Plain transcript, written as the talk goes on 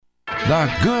The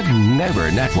Good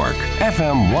Neighbor Network,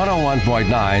 FM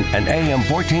 101.9 and AM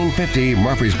 1450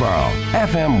 Murfreesboro,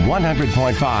 FM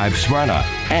 100.5 Smyrna,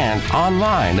 and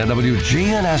online at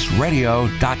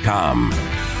WGNSradio.com.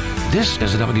 This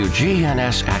is the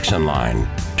WGNS Action Line,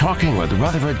 talking with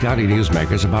Rutherford County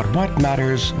newsmakers about what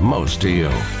matters most to you.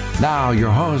 Now,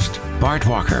 your host, Bart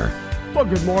Walker. Well,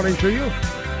 good morning to you.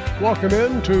 Welcome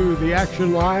in to the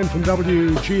Action Line from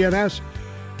WGNS.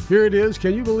 Here it is.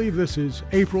 Can you believe this is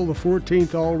April the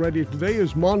 14th already? Today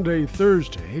is Monday,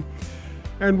 Thursday.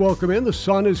 And welcome in. The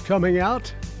sun is coming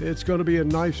out. It's going to be a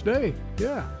nice day.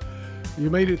 Yeah. You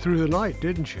made it through the night,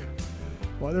 didn't you?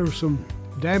 Well, there was some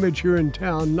damage here in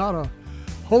town. Not a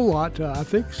whole lot. I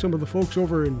think some of the folks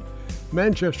over in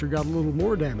Manchester got a little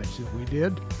more damage than we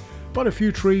did. But a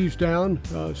few trees down,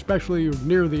 especially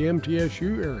near the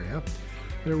MTSU area.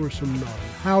 There were some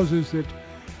houses that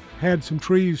had some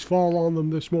trees fall on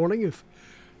them this morning. If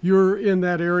you're in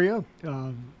that area,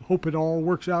 hope it all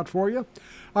works out for you.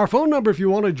 Our phone number, if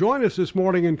you want to join us this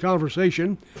morning in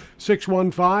conversation,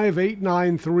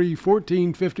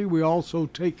 615-893-1450. We also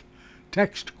take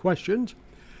text questions.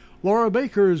 Laura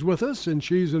Baker is with us, and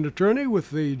she's an attorney with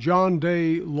the John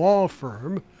Day Law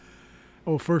Firm.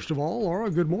 Oh, first of all, Laura,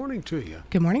 good morning to you.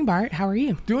 Good morning, Bart. How are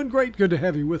you? Doing great. Good to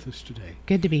have you with us today.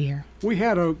 Good to be here. We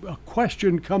had a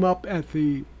question come up at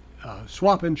the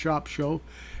Swap and Shop show,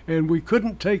 and we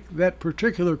couldn't take that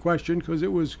particular question because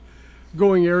it was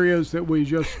going areas that we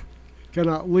just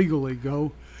cannot legally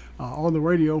go on the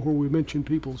radio, where we mention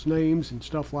people's names and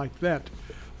stuff like that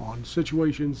on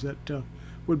situations that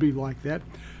would be like that.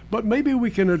 But maybe we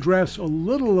can address a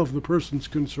little of the person's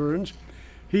concerns.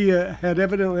 He had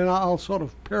evidently, and I'll sort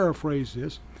of paraphrase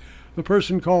this, the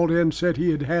person called in, said he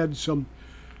had had some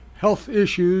health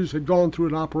issues, had gone through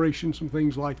an operation, some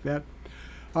things like that,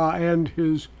 and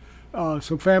his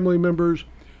some family members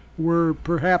were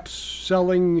perhaps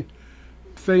selling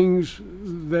things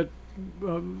that,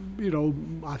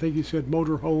 I think he said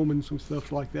motorhome and some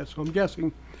stuff like that. So I'm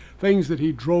guessing things that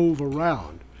he drove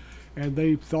around, and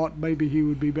they thought maybe he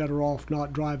would be better off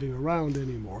not driving around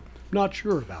anymore. Not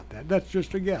sure about that. That's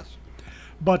just a guess.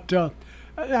 But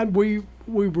and we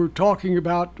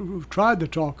tried to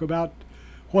talk about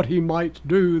what he might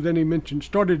do. Then he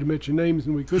started to mention names,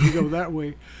 and we couldn't go that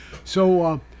way.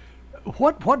 So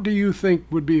what do you think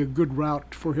would be a good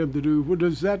route for him to do?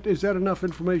 Is that enough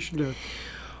information to?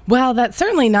 Well, that's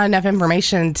certainly not enough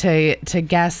information to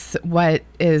guess what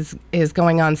is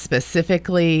going on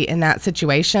specifically in that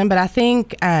situation. But I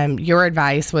think your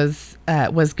advice was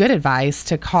good advice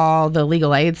to call the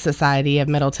Legal Aid Society of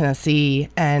Middle Tennessee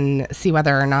and see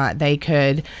whether or not they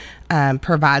could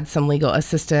provide some legal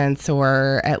assistance,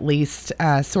 or at least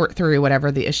sort through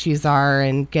whatever the issues are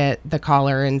and get the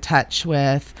caller in touch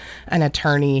with an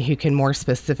attorney who can more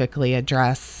specifically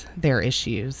address their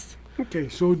issues. Okay,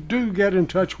 so do get in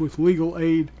touch with Legal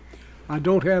Aid. I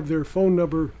don't have their phone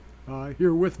number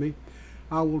here with me.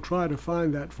 I will try to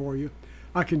find that for you.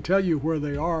 I can tell you where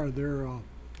they are. They're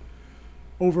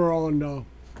over on,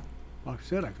 like I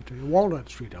said, I could tell you, Walnut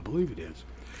Street, I believe it is.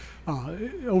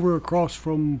 Over across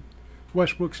from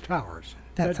Westbrook's Towers.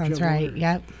 That sounds right, area.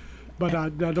 Yep. But I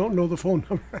don't know the phone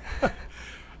number.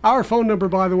 Our phone number,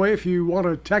 by the way, if you want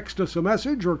to text us a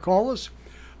message or call us,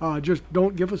 just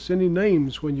don't give us any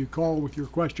names when you call with your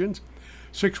questions.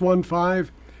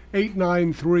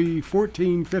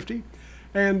 615-893-1450.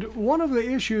 And one of the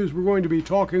issues we're going to be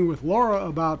talking with Laura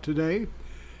about today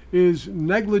is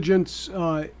negligence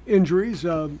injuries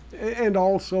and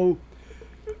also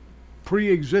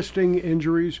pre-existing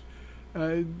injuries.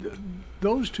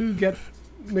 Those two get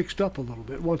mixed up a little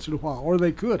bit once in a while, or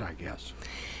they could, I guess.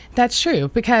 That's true,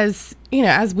 because,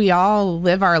 as we all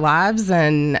live our lives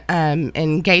and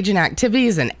engage in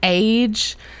activities and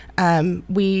age,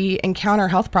 we encounter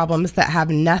health problems that have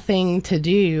nothing to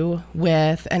do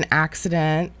with an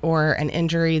accident or an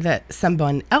injury that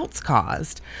someone else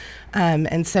caused.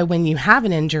 And so when you have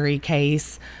an injury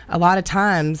case, a lot of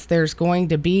times there's going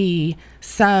to be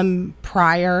some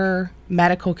prior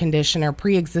medical condition or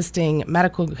pre-existing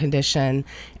medical condition,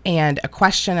 and a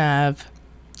question of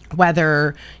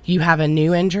whether you have a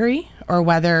new injury or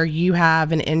whether you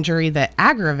have an injury that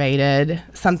aggravated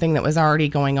something that was already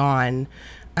going on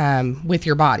with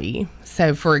your body.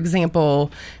 So, for example,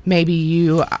 maybe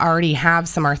you already have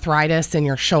some arthritis in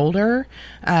your shoulder,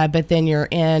 but then you're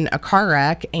in a car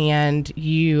wreck and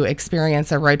you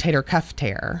experience a rotator cuff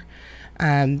tear.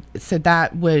 So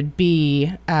that would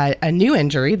be a new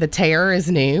injury. The tear is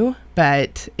new,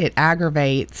 but it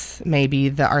aggravates maybe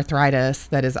the arthritis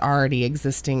that is already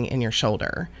existing in your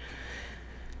shoulder.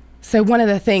 So one of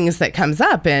the things that comes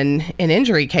up in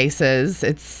injury cases,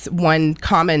 it's one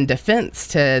common defense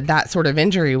to that sort of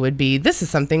injury would be, this is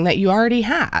something that you already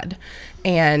had.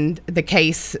 And the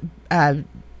case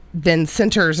then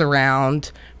centers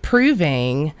around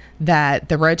proving that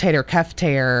the rotator cuff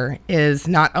tear is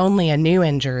not only a new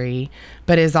injury,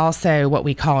 but is also what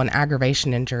we call an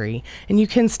aggravation injury. And you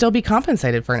can still be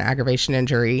compensated for an aggravation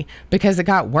injury because it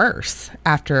got worse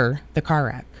after the car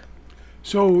wreck.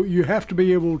 So you have to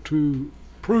be able to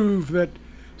prove that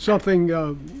something,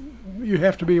 you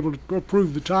have to be able to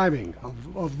prove the timing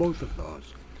of both of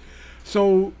those.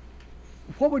 So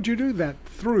what would you do that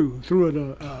through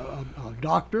a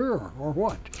doctor or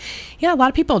what? Yeah, a lot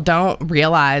of people don't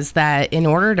realize that in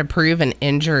order to prove an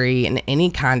injury in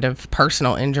any kind of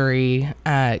personal injury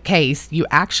case, you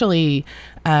actually,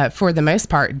 for the most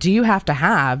part, do have to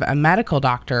have a medical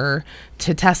doctor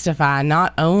to testify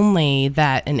not only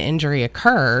that an injury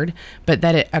occurred, but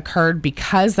that it occurred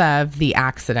because of the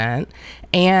accident,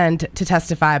 and to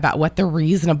testify about what the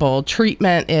reasonable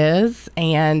treatment is,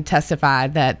 and testify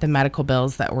that the medical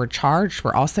bills that were charged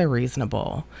were also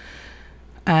reasonable.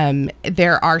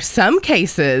 There are some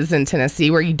cases in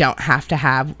Tennessee where you don't have to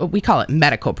have, we call it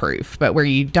medical proof, but where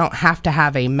you don't have to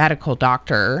have a medical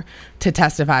doctor to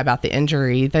testify about the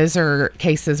injury. Those are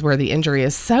cases where the injury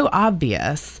is so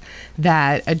obvious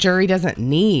that a jury doesn't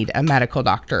need a medical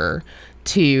doctor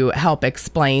to help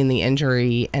explain the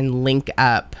injury and link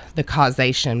up the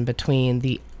causation between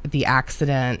the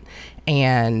accident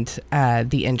and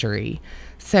the injury.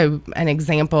 So an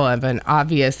example of an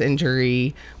obvious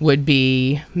injury would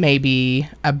be maybe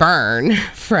a burn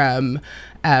from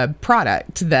a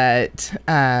product that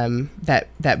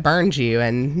burned you,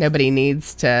 and nobody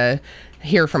needs to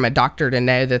hear from a doctor to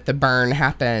know that the burn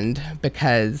happened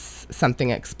because something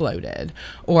exploded.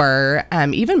 Or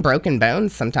even broken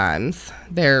bones sometimes.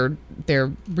 They're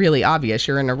really obvious.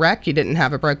 You're in a wreck, you didn't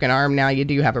have a broken arm, now you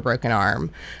do have a broken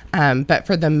arm. But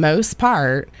for the most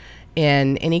part,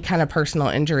 in any kind of personal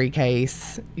injury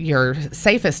case, your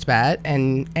safest bet,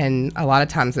 and a lot of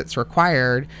times it's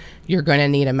required, you're going to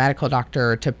need a medical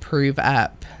doctor to prove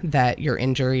up that your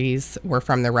injuries were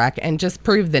from the wreck and just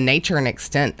prove the nature and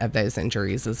extent of those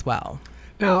injuries as well.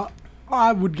 Now,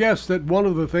 I would guess that one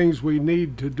of the things we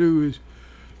need to do is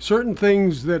certain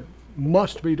things that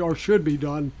must be or should be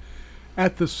done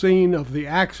at the scene of the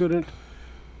accident,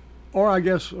 or I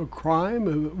guess a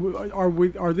crime.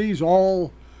 Are these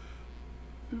all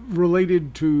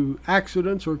related to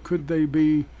accidents, or could they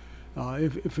be,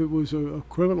 if it was a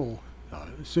criminal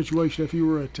situation, if you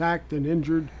were attacked and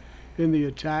injured in the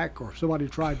attack, or somebody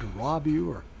tried to rob you,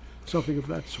 or something of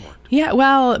that sort? Yeah,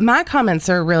 well, my comments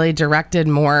are really directed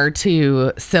more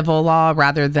to civil law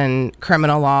rather than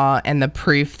criminal law, and the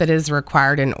proof that is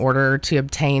required in order to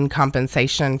obtain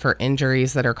compensation for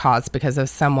injuries that are caused because of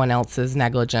someone else's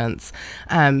negligence.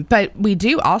 But we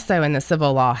do also in the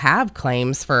civil law have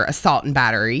claims for assault and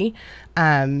battery.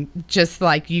 Just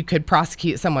like you could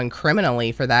prosecute someone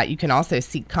criminally for that, you can also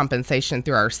seek compensation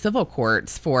through our civil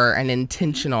courts for an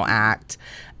intentional act.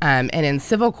 And in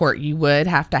civil court, you would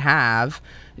have to have,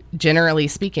 generally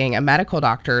speaking, a medical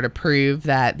doctor to prove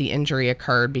that the injury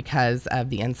occurred because of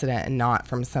the incident and not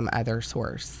from some other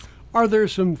source. Are there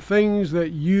some things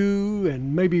that you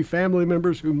and maybe family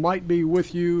members who might be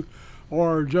with you,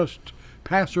 or just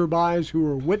passerbys who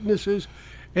are witnesses,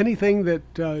 anything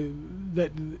that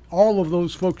that all of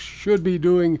those folks should be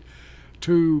doing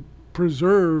to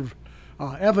preserve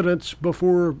evidence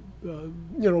before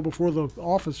before the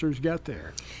officers get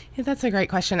there? Yeah, that's a great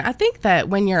question. I think that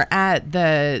when you're at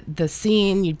the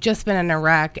scene, you've just been in a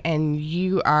wreck and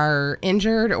you are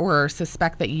injured or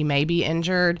suspect that you may be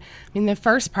injured, I mean, the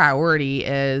first priority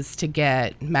is to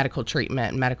get medical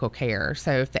treatment and medical care.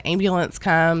 So if the ambulance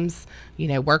comes,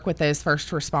 work with those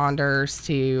first responders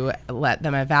to let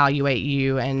them evaluate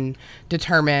you and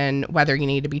determine whether you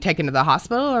need to be taken to the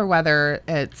hospital or whether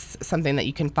it's something that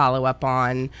you can follow up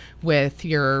on with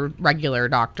your regular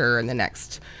doctor in the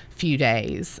next few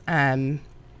days. And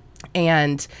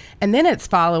then it's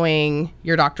following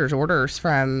your doctor's orders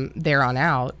from there on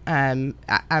out.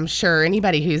 I'm sure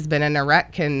anybody who's been in a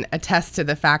wreck can attest to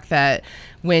the fact that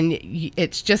when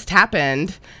it's just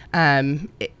happened,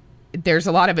 there's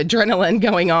a lot of adrenaline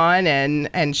going on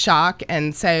and shock.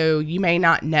 And so you may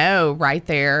not know right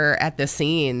there at the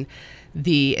scene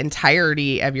the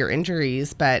entirety of your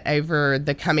injuries, but over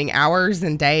the coming hours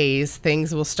and days,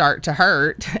 things will start to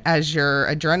hurt as your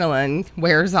adrenaline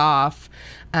wears off.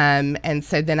 And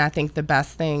so then I think the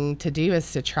best thing to do is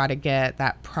to try to get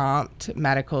that prompt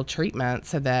medical treatment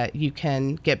so that you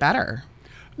can get better.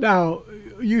 Now,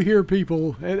 you hear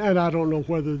people, and I don't know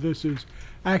whether this is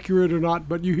accurate or not,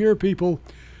 but you hear people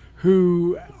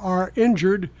who are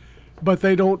injured, but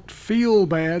they don't feel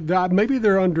bad. Maybe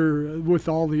they're with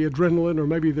all the adrenaline, or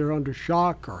maybe they're under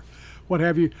shock or what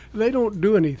have you. They don't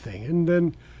do anything. And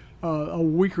then a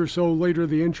week or so later,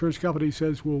 the insurance company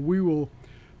says, well, we will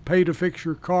pay to fix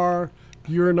your car.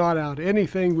 You're not out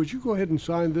anything. Would you go ahead and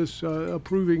sign this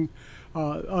approving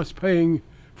us paying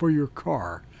for your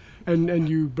car? And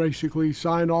you basically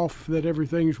sign off that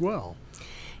everything's well.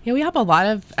 Yeah, we have a lot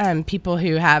of people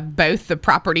who have both the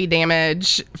property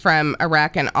damage from a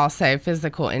wreck and also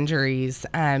physical injuries.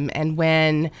 And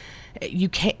when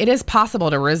it is possible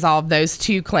to resolve those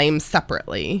two claims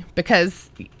separately,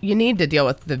 because you need to deal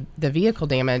with the vehicle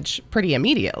damage pretty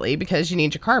immediately because you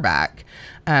need your car back,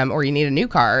 or you need a new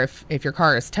car if your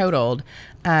car is totaled.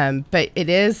 But it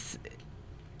is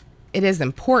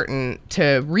important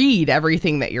to read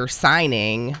everything that you're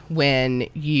signing when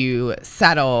you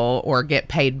settle or get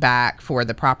paid back for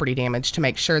the property damage, to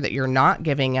make sure that you're not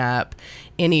giving up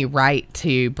any right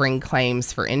to bring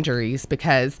claims for injuries.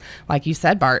 Because like you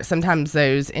said, Bart, sometimes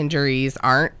those injuries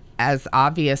aren't as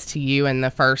obvious to you in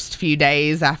the first few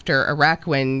days after a wreck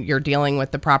when you're dealing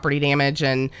with the property damage,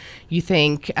 and you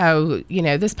think, oh,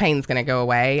 this pain's going to go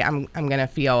away. I'm going to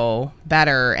feel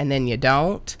better, and then you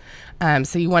don't.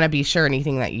 So you want to be sure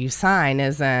anything that you sign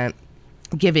isn't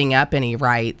giving up any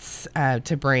rights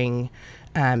to bring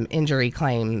injury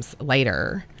claims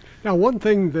later. Now, one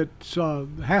thing that's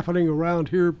happening around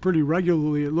here pretty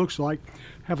regularly, it looks like,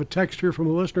 I have a text here from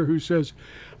a listener who says,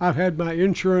 I've had my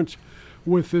insurance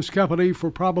with this company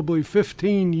for probably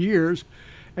 15 years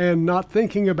and not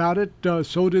thinking about it.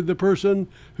 So did the person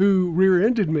who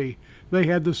rear-ended me. They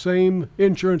had the same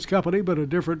insurance company, but a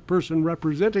different person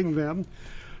representing them.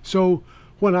 So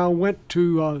when I went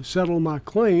to settle my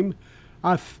claim,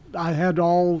 I had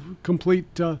all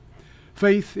complete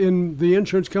faith in the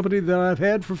insurance company that I've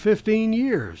had for 15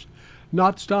 years,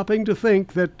 not stopping to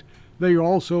think that they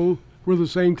also were the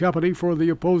same company for the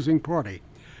opposing party.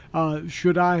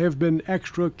 Should I have been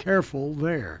extra careful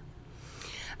there?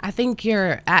 I think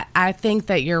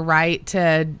that you're right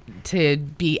to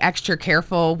be extra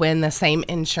careful when the same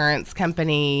insurance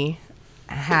company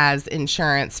has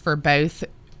insurance for both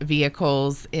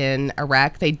vehicles in a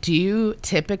wreck. They do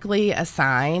typically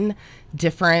assign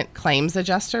different claims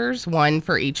adjusters, one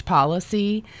for each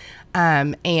policy,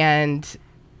 and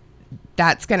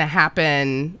that's going to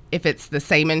happen if it's the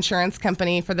same insurance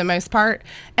company for the most part,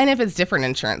 and if it's different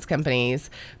insurance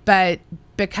companies. But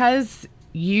because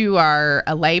you are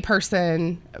a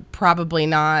layperson, probably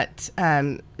not,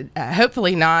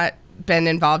 hopefully not been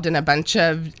involved in a bunch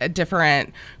of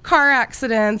different car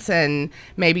accidents, and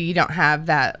maybe you don't have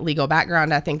that legal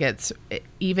background. I think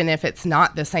even if it's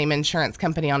not the same insurance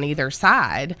company on either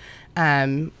side,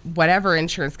 whatever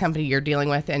insurance company you're dealing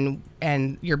with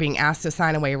and you're being asked to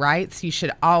sign away rights, you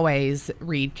should always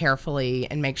read carefully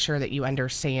and make sure that you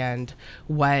understand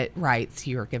what rights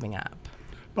you're giving up.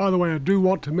 By the way, I do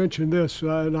want to mention this,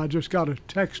 and I just got a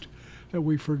text that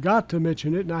we forgot to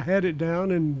mention it, and I had it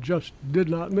down and just did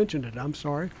not mention it. I'm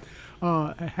sorry.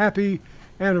 A happy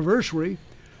anniversary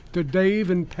to Dave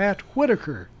and Pat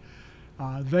Whitaker.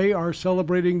 They are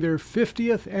celebrating their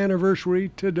 50th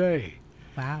anniversary today.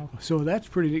 Wow. So that's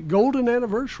pretty golden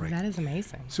anniversary. That is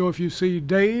amazing. So if you see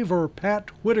Dave or Pat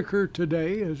Whitaker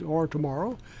today or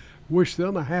tomorrow, wish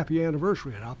them a happy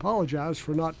anniversary. And I apologize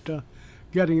for not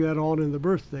getting that on in the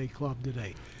birthday club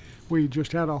today. We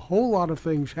just had a whole lot of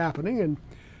things happening, and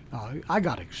I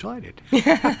got excited.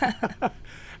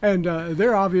 And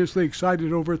they're obviously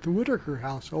excited over at the Whitaker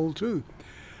household, too.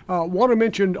 Want to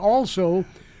mention also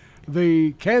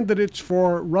the candidates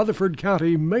for Rutherford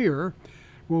County Mayor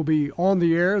will be on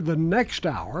the air the next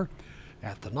hour.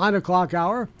 At the 9 o'clock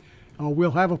hour,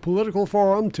 we'll have a political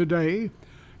forum today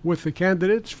with the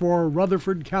candidates for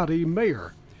Rutherford County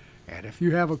Mayor. And if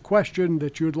you have a question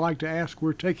that you'd like to ask,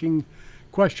 we're taking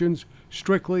questions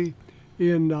strictly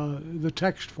in the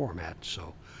text format.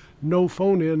 So no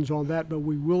phone-ins on that, but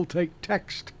we will take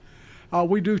text.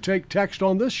 We do take text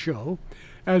on this show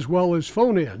as well as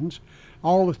phone-ins,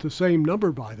 all at the same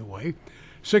number, by the way,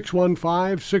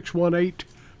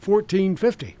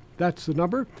 615-618-1450. That's the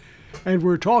number. And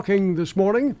we're talking this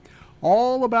morning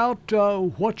all about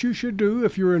what you should do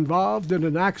if you're involved in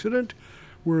an accident.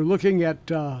 We're looking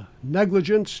at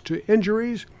negligence to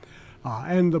injuries,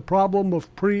 and the problem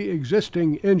of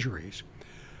pre-existing injuries.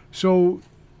 So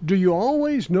do you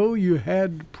always know you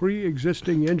had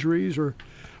pre-existing injuries, or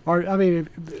I mean,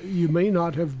 you may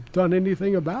not have done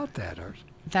anything about that?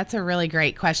 That's a really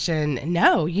great question.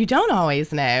 No, you don't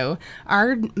always know.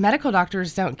 Our medical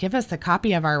doctors don't give us a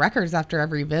copy of our records after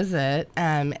every visit.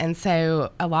 And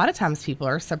so a lot of times people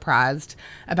are surprised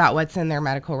about what's in their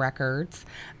medical records.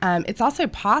 It's also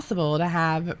possible to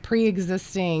have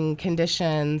pre-existing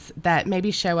conditions that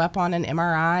maybe show up on an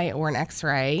MRI or an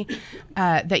X-ray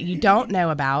that you don't know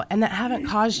about and that haven't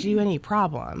caused you any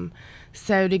problem.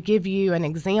 So to give you an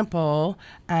example,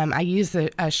 I used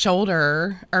a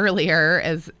shoulder earlier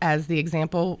as the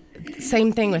example.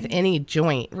 Same thing with any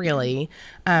joint, really,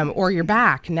 or your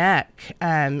back, neck.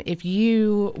 If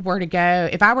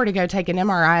I were to go take an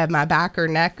MRI of my back or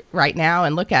neck right now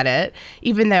and look at it,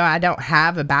 even though I don't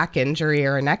have a back injury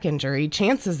or a neck injury,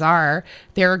 chances are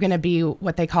there are going to be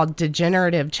what they call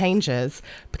degenerative changes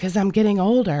because I'm getting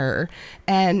older.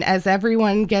 And as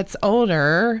everyone gets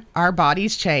older, our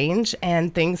bodies change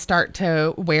and things start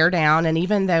to wear down. And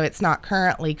even though it's not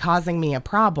currently causing me a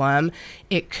problem,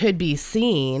 it could be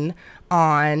seen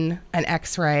on an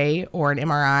X-ray or an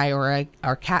MRI or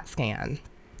a CAT scan.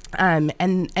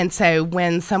 And so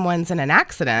when someone's in an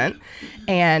accident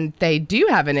and they do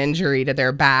have an injury to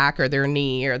their back or their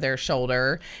knee or their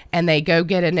shoulder, and they go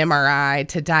get an MRI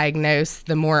to diagnose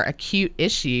the more acute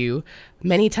issue,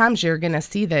 many times you're going to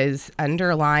see those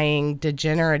underlying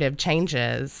degenerative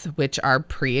changes, which are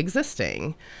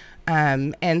pre-existing.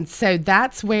 And so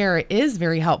that's where it is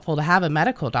very helpful to have a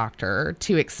medical doctor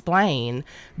to explain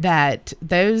that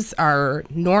those are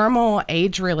normal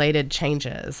age-related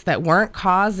changes that weren't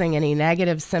causing any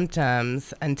negative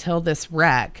symptoms until this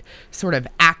wreck sort of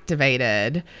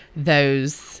activated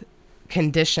those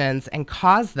conditions and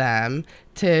caused them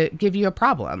to give you a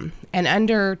problem. And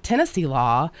under Tennessee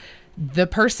law, the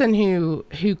person who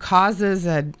causes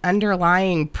an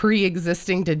underlying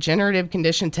pre-existing degenerative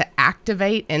condition to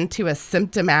activate into a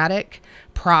symptomatic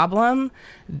problem,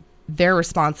 they're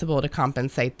responsible to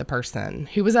compensate the person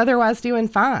who was otherwise doing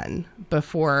fine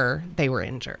before they were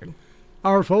injured.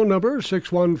 Our phone number,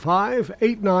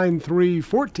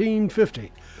 615-893-1450.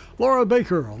 Laura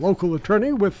Baker, a local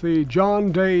attorney with the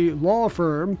John Day Law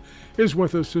Firm, is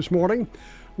with us this morning.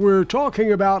 We're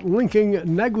talking about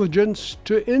linking negligence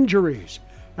to injuries.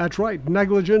 That's right,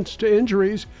 negligence to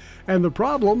injuries and the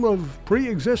problem of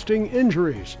pre-existing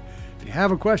injuries. If you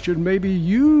have a question, maybe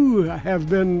you have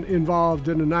been involved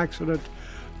in an accident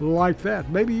like that.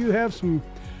 Maybe you have some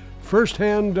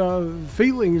firsthand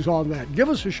feelings on that. Give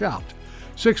us a shout.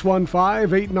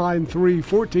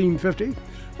 615-893-1450.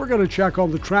 We're going to check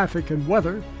on the traffic and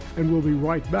weather, and we'll be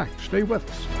right back. Stay with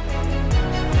us.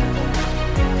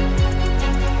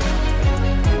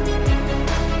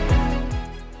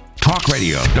 Talk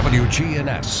Radio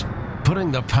WGNS,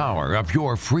 putting the power of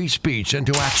your free speech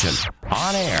into action,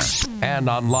 on air and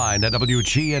online at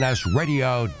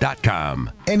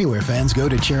WGNSradio.com. Anywhere fans go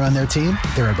to cheer on their team,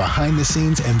 there are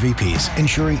behind-the-scenes MVPs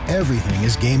ensuring everything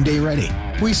is game day ready.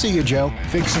 We see you, Joe,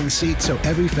 fixing seats so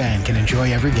every fan can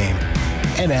enjoy every game.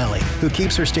 And Allie, who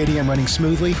keeps her stadium running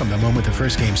smoothly from the moment the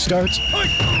first game starts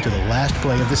to the last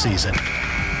play of the season.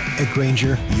 At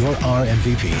Grainger, you're our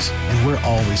MVPs, and we're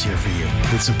always here for you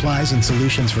with supplies and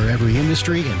solutions for every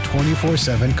industry and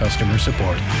 24/7 customer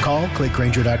support. Call, click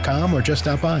Grainger.com, or just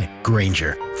stop by.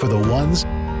 Grainger, for the ones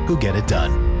who get it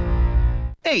done.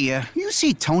 Hey, you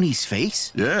see Tony's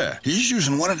face? Yeah, he's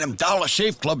using one of them Dollar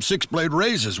Shave Club 6-blade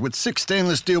razors with 6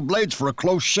 stainless steel blades for a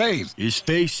close shave. His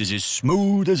face is as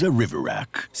smooth as a river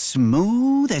rock.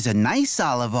 Smooth as a nice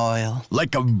olive oil.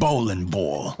 Like a bowling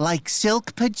ball. Like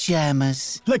silk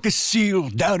pajamas. Like a seal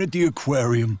down at the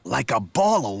aquarium. Like a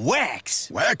ball of wax.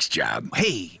 Wax job?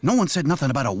 Hey, no one said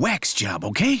nothing about a wax job,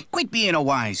 okay? Quit being a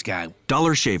wise guy.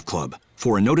 Dollar Shave Club,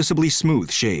 for a noticeably smooth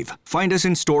shave. Find us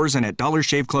in stores and at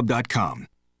dollarshaveclub.com.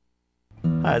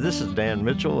 Hi, this is Dan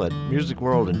Mitchell at Music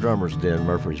World and Drummers Den,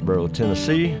 Murfreesboro,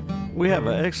 Tennessee. We have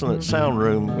an excellent sound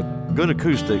room with good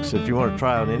acoustics. If you want to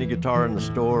try out any guitar in the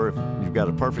store, if you've got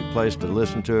a perfect place to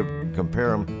listen to it,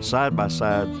 compare them side by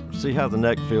side, see how the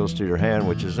neck feels to your hand,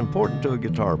 which is important to a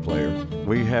guitar player.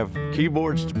 We have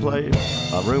keyboards to play,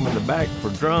 a room in the back for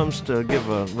drums to give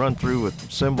a run through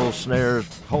with cymbals, snares,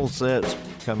 whole sets.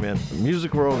 Come in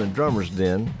Music World and Drummers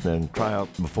Den and try out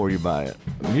before you buy it.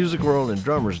 Music World and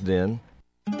Drummers Den.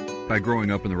 By growing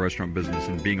up in the restaurant business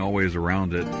and being always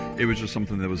around it, it was just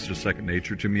something that was just second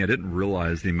nature to me. I didn't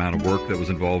realize the amount of work that was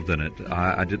involved in it.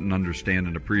 I didn't understand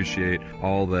and appreciate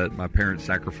all that my parents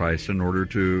sacrificed in order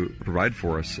to provide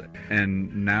for us.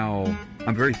 And now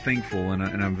I'm very thankful and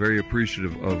I'm very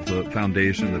appreciative of the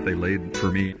foundation that they laid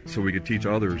for me so we could teach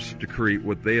others to create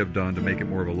what they have done to make it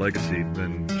more of a legacy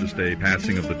than just a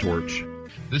passing of the torch.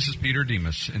 This is Peter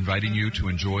Demas inviting you to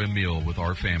enjoy a meal with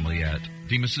our family at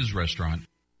Demas's Restaurant.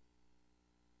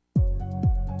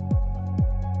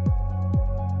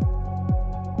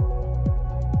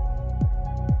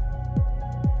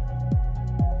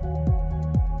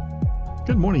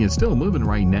 morning. It's still moving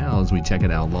right now as we check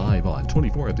it out live on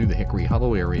 24 through the Hickory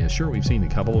Hollow area. Sure, we've seen a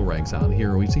couple of wrecks out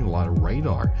here. We've seen a lot of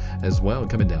radar as well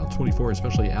coming down 24,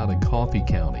 especially out in Coffee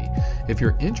County. If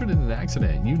you're injured in an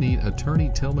accident, you need attorney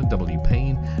Tillman W.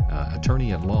 Payne,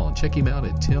 attorney at law. Check him out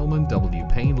at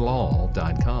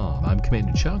tillmanwpaynelaw.com. I'm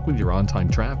Commander Chuck with your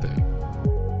on-time traffic.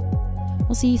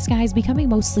 We'll see skies becoming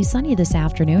mostly sunny this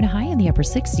afternoon, high in the upper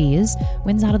 60s.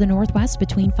 Winds out of the northwest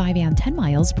between 5 and 10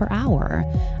 miles per hour.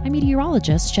 I'm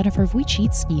meteorologist Jennifer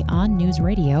Wojcicki on News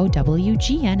Radio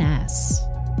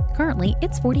WGNS. Currently,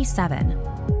 it's 47.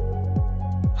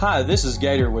 Hi, this is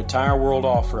Gator with Tire World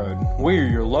Off-Road. We're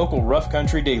your local rough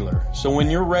country dealer. So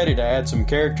when you're ready to add some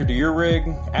character to your rig,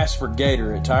 ask for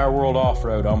Gator at Tire World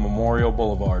Off-Road on Memorial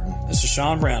Boulevard. This is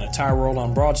Sean Brown at Tire World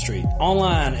on Broad Street.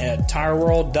 Online at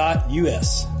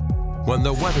tireworld.us. When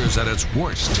the weather's at its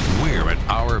worst, we're at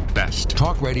our best.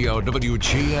 Talk Radio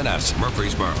WGNS,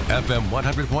 Murfreesboro, FM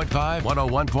 100.5,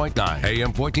 101.9,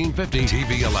 AM 1450,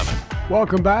 TV 11.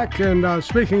 Welcome back, and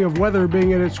speaking of weather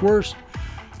being at its worst,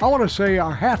 I want to say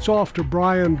our hats off to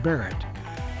Brian Barrett.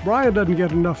 Brian doesn't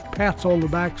get enough pats on the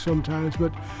back sometimes,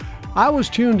 but I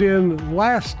was tuned in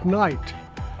last night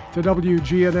to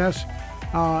WGNS,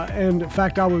 and in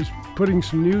fact I was putting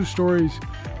some news stories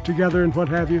together and what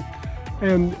have you,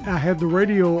 and I had the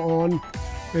radio on,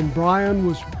 and Brian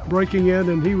was breaking in,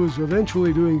 and he was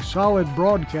eventually doing solid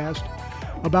broadcast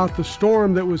about the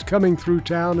storm that was coming through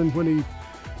town, and when he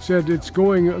said it's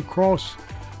going across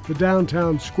the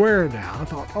downtown square now, I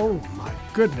thought, oh my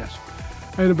goodness.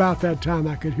 And about that time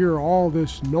I could hear all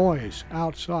this noise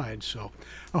outside. So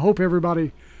I hope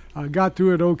everybody got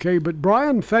through it okay. But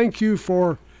Brian, thank you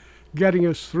for getting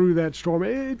us through that storm.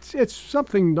 It's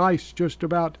something nice just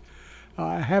about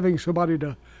having somebody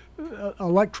to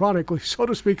electronically, so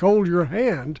to speak, hold your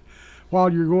hand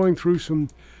while you're going through some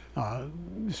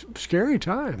scary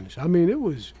times. I mean, it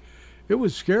was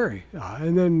scary.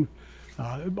 And then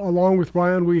along with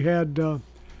Brian, we had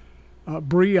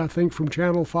Bree, I think, from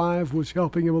Channel 5 was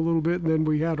helping him a little bit. And then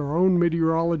we had our own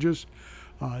meteorologist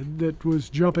that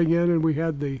was jumping in. And we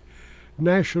had the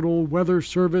National Weather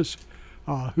Service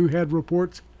who had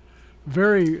reports.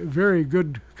 Very, very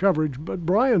good coverage. But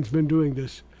Brian's been doing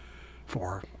this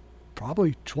for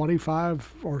probably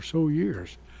 25 or so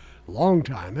years. Long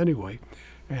time, anyway.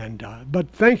 And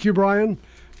but thank you, Brian.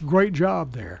 Great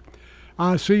job there.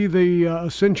 I see the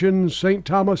Ascension St.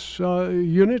 Thomas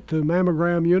unit, the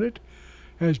mammogram unit,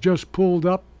 has just pulled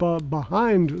up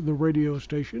behind the radio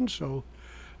station, so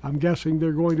I'm guessing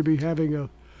they're going to be having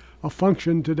a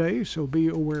function today, so be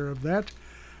aware of that.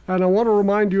 And I want to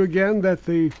remind you again that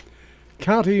the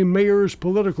County Mayor's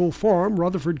Political Forum,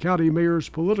 Rutherford County Mayor's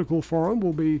Political Forum,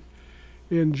 will be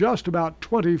in just about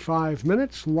 25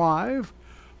 minutes live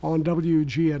on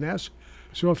WGNS.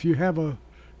 So if you have a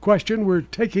question, we're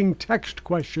taking text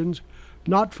questions,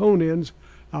 not phone-ins.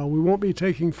 We won't be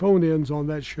taking phone-ins on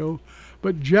that show,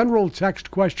 but general text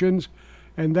questions,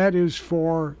 and that is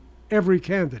for every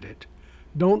candidate.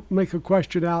 Don't make a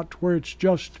question out where it's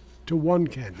just to one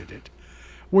candidate.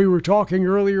 We were talking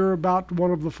earlier about one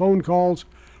of the phone calls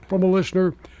from a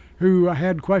listener who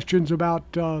had questions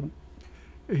about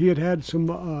he had some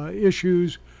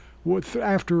issues with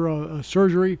after a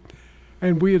surgery,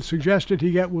 and we had suggested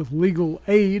he get with legal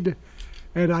aid,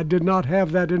 and I did not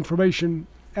have that information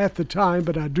at the time,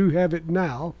 but I do have it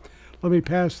now. Let me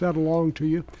pass that along to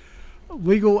you.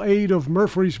 Legal Aid of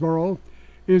Murfreesboro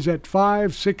is at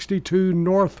 562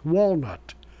 North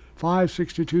Walnut.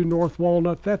 562 North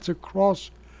Walnut. That's across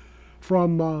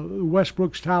from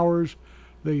Westbrooks Towers,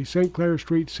 the St. Clair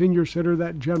Street Senior Center,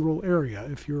 that general area,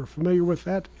 if you're familiar with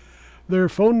that. Their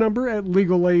phone number at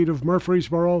Legal Aid of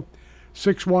Murfreesboro,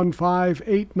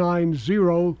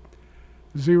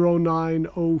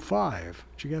 615-890-0905.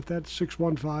 Did you get that?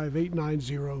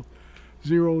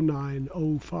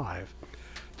 615-890-0905.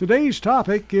 Today's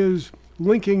topic is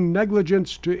linking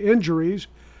negligence to injuries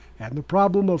and the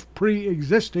problem of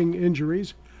pre-existing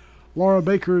injuries. Laura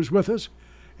Baker is with us,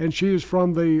 and she is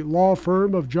from the law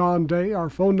firm of John Day. Our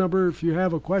phone number, if you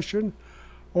have a question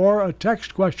or a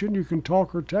text question, you can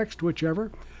talk or text,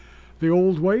 whichever, the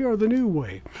old way or the new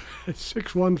way. It's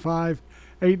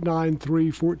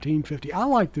 615-893-1450. I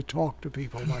like to talk to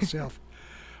people myself,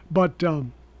 but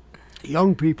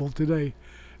young people today,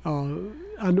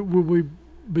 and will we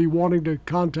be wanting to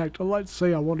contact, let's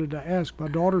say I wanted to ask my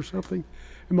daughter something,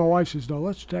 and my wife says, no,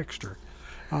 let's text her.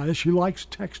 She likes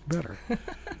text better.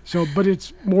 So, but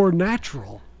it's more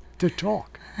natural to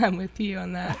talk. I'm with you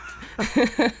on that.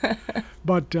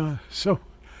 But so,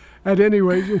 at any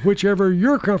rate, whichever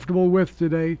you're comfortable with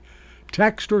today,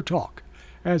 text or talk.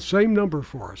 Same number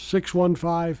for us,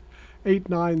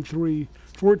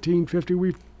 893-1450.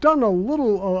 We've done a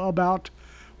little about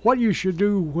what you should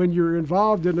do when you're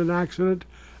involved in an accident,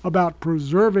 about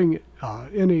preserving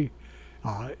any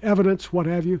evidence, what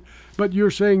have you. But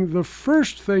you're saying the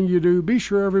first thing you do, be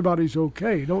sure everybody's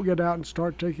okay. Don't get out and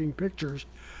start taking pictures.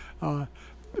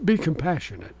 Be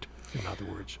compassionate, in other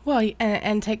words. Well,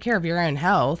 and take care of your own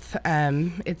health.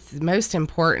 It's most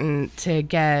important to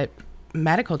get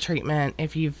medical treatment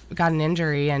if you've got an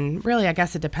injury, and really I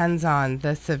guess it depends on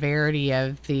the severity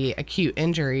of the acute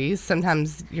injuries.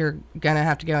 Sometimes you're gonna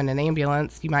have to go in an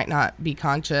ambulance, you might not be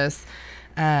conscious,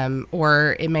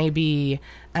 or it may be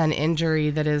an injury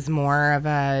that is more of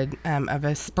a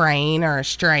sprain or a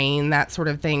strain, that sort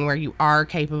of thing, where you are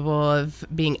capable of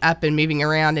being up and moving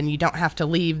around and you don't have to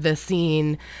leave the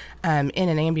scene in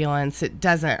an ambulance. It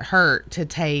doesn't hurt to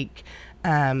take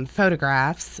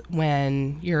photographs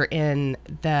when you're in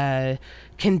the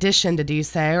condition to do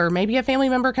so, or maybe a family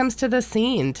member comes to the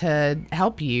scene to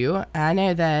help you. I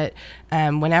know that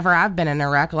whenever I've been in a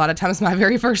wreck, a lot of times my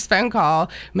very first phone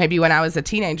call, maybe when I was a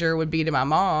teenager, would be to my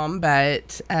mom,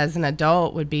 but as an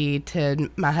adult would be to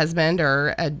my husband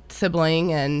or a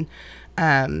sibling. And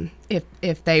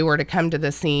if they were to come to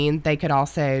the scene, they could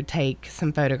also take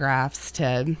some photographs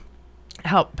to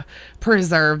help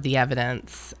preserve the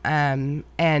evidence. And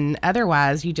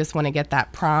otherwise, you just want to get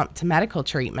that prompt medical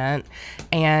treatment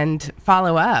and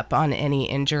follow up on any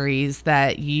injuries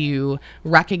that you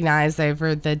recognize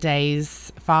over the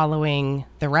days following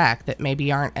the wreck that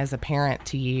maybe aren't as apparent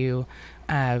to you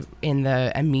in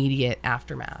the immediate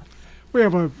aftermath. We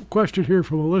have a question here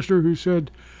from a listener who said,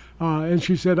 and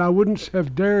she said, I wouldn't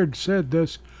have dared said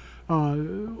this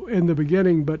in the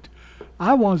beginning, but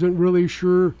I wasn't really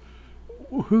sure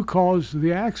who caused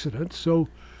the accident, so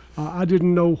I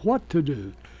didn't know what to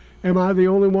do. Am I the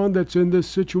only one that's in this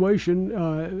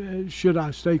situation? Should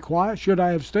I stay quiet? Should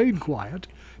I have stayed quiet?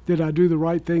 Did I do the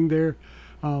right thing there?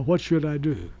 What should I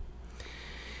do?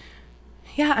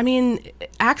 Yeah, I mean,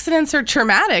 accidents are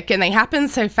traumatic and they happen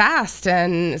so fast,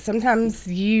 and sometimes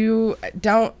you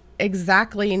don't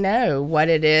exactly know what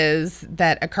it is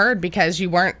that occurred because you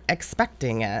weren't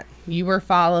expecting it. You were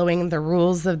following the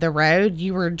rules of the road.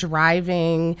 You were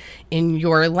driving in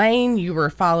your lane. You were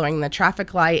following the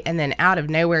traffic light, and then out of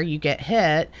nowhere you get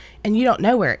hit and you don't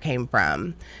know where it came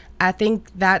from. I think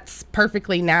that's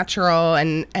perfectly natural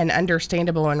and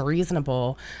understandable and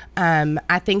reasonable.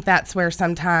 I think that's where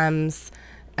sometimes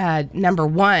number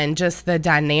one, just the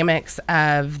dynamics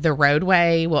of the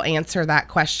roadway will answer that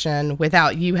question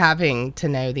without you having to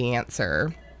know the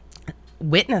answer.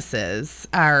 Witnesses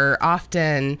are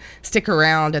often stick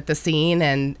around at the scene,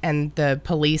 and the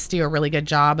police do a really good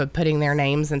job of putting their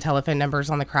names and telephone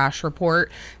numbers on the crash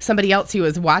report. Somebody else who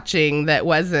was watching that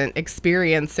wasn't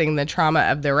experiencing the trauma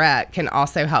of the wreck can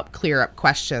also help clear up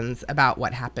questions about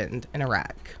what happened in a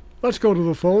wreck. Let's go to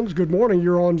the phones. Good morning.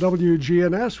 You're on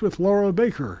WGNS with Laura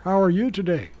Baker. How are you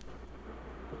today?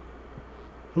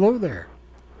 Hello there.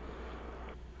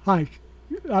 Hi.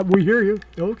 We hear you.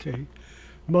 Okay.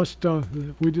 We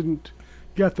didn't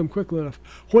get them quickly enough.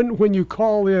 When you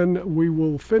call in, we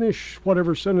will finish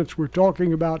whatever sentence we're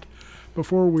talking about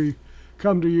before we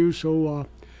come to you. So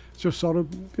just sort of,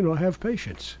 have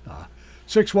patience.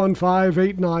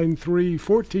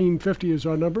 615-893-1450 is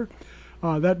our number.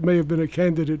 That may have been a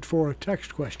candidate for a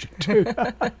text question, too.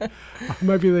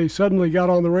 Maybe they suddenly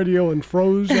got on the radio and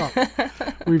froze up.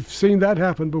 We've seen that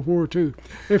happen before, too.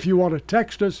 If you want to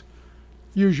text us,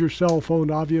 use your cell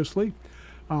phone, obviously,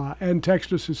 and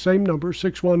text us the same number,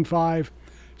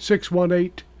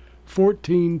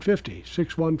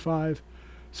 615-618-1450,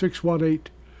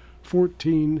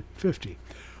 615-618-1450.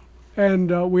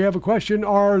 And we have a question.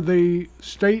 Are the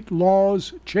state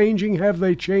laws changing? Have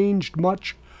they changed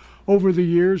much over the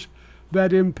years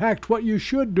that impact what you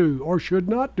should do or should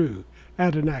not do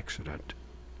at an accident?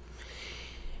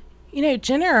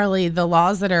 Generally the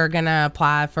laws that are going to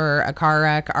apply for a car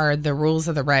wreck are the rules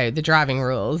of the road, the driving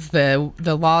rules, the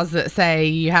laws that say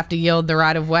you have to yield the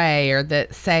right of way, or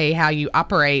that say how you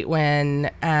operate when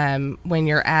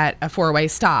you're at a four-way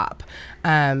stop.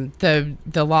 The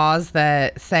laws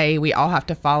that say we all have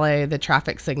to follow the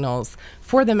traffic signals.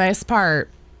 For the most part,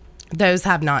 those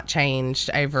have not changed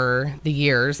over the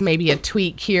years. Maybe a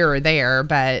tweak here or there,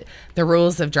 but the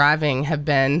rules of driving have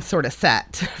been sort of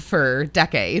set for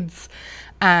decades.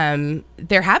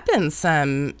 There have been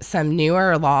some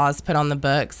newer laws put on the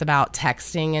books about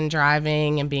texting and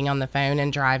driving and being on the phone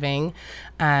and driving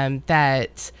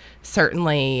that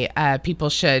certainly people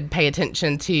should pay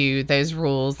attention to those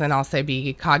rules and also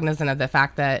be cognizant of the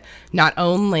fact that not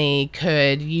only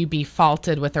could you be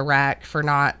faulted with a wreck for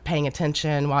not paying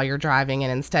attention while you're driving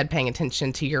and instead paying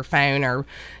attention to your phone or,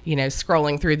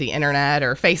 scrolling through the internet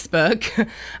or Facebook,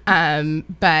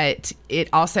 but it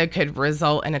also could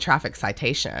result in a traffic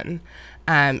citation.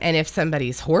 And if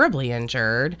somebody's horribly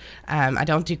injured, I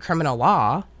don't do criminal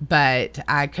law, but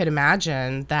I could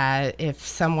imagine that if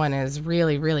someone is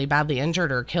really, really badly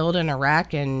injured or killed in a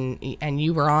wreck and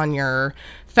you were on your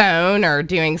phone or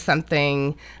doing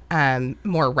something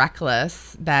more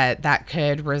reckless, that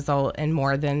could result in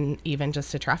more than even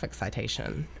just a traffic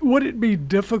citation. Would it be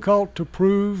difficult to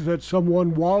prove that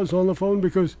someone was on the phone?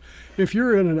 Because if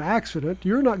you're in an accident,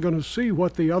 you're not going to see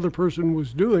what the other person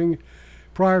was doing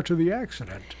prior to the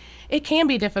accident. It can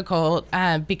be difficult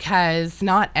because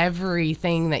not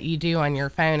everything that you do on your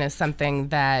phone is something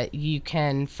that you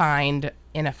can find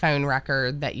in a phone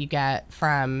record that you get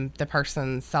from the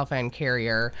person's cell phone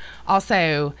carrier.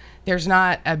 Also, there's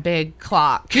not a big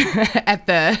clock at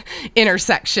the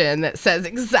intersection that says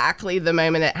exactly the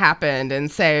moment it happened. And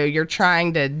so you're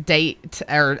trying to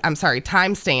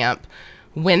timestamp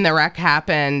when the wreck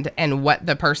happened and what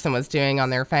the person was doing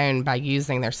on their phone by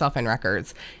using their cell phone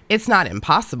records. It's not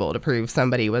impossible to prove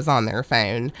somebody was on their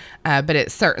phone, but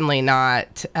it's certainly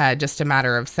not just a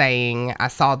matter of saying, I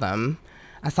saw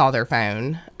their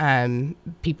phone.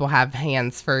 People have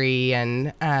hands-free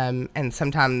and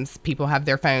sometimes people have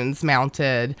their phones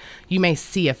mounted. You may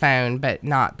see a phone but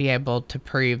not be able to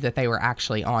prove that they were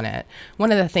actually on it.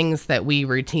 One of the things that we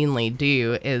routinely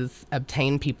do is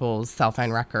obtain people's cell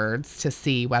phone records to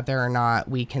see whether or not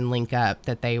we can link up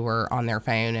that they were on their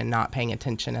phone and not paying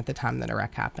attention at the time that a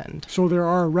wreck happened. So there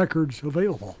are records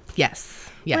available? Yes.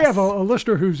 We have a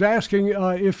listener who's asking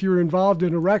if you're involved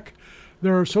in a wreck.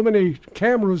 There are so many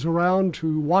cameras around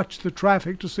to watch the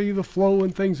traffic, to see the flow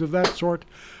and things of that sort.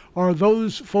 Are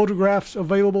those photographs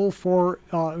available for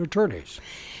attorneys?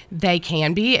 They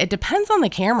can be. It depends on the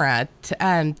camera.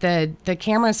 The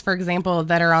cameras, for example,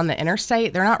 that are on the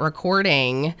interstate, they're not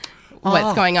recording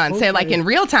what's going on. Okay. So like in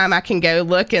real time, I can go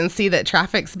look and see that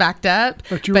traffic's backed up.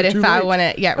 But if I want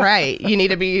to, you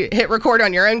need to hit record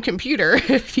on your own computer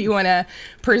if you want to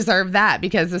preserve that,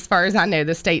 because as far as I know,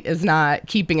 the state is not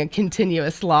keeping a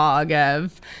continuous log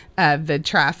of the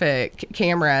traffic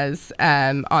cameras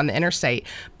on the interstate.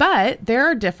 But there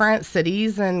are different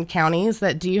cities and counties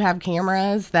that do have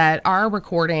cameras that are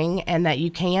recording and that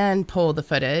you can pull the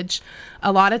footage.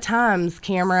 A lot of times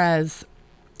cameras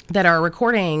that are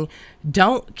recording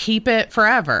don't keep it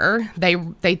forever.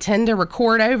 They tend to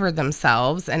record over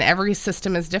themselves, and every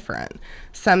system is different.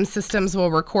 Some systems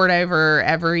will record over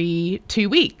every 2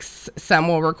 weeks. Some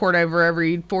will record over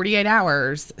every 48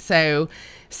 hours. So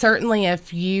certainly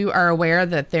if you are aware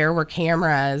that there were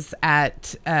cameras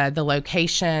at the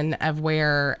location of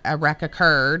where a wreck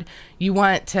occurred, you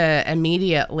want to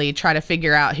immediately try to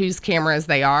figure out whose cameras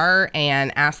they are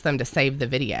and ask them to save the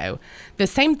video. The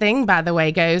same thing, by the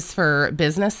way, goes for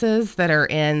businesses that are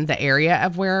in the area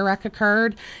of where a wreck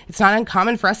occurred. It's not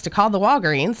uncommon for us to call the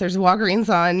Walgreens. There's a Walgreens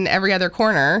on every other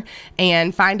corner,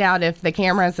 and find out if the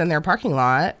cameras in their parking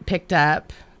lot picked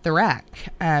up the wreck.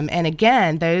 And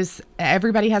again,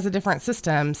 everybody has a different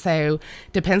system, so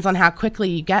depends on how quickly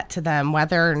you get to them,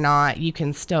 whether or not you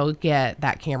can still get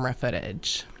that camera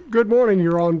footage. Good morning.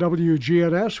 You're on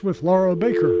WGNS with Laura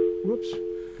Baker. Whoops.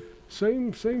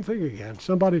 Same thing again.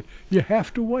 Somebody, you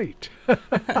have to wait.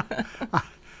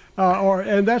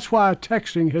 And that's why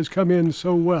texting has come in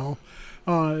so well.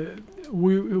 Why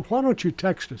don't you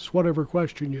text us whatever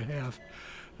question you have?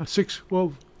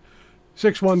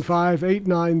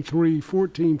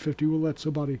 615-893-1450. We'll let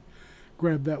somebody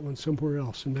grab that one somewhere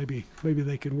else, and maybe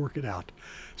they can work it out.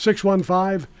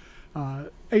 615-893-1450.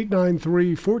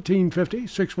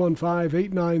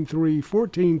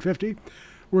 615-893-1450.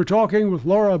 We're talking with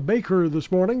Laura Baker this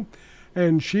morning,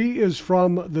 and she is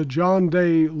from the John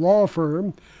Day Law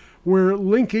Firm. We're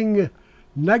linking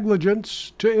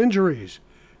negligence to injuries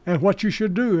and what you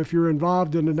should do if you're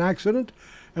involved in an accident,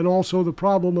 and also the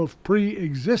problem of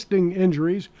pre-existing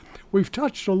injuries. We've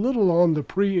touched a little on the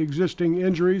pre-existing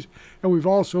injuries, and we've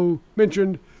also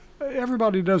mentioned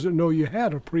everybody doesn't know you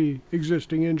had a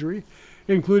pre-existing injury,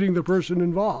 including the person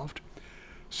involved.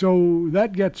 So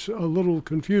that gets a little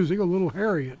confusing, a little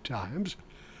hairy at times.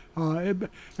 And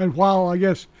while I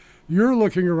guess you're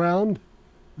looking around,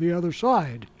 the other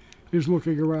side is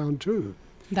looking around too.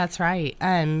 That's right.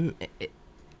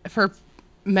 For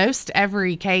most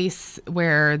every case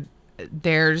where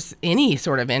there's any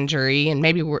sort of injury, and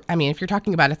maybe if you're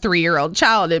talking about a 3-year-old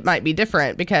child, it might be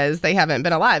different because they haven't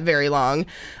been alive very long.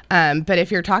 But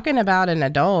if you're talking about an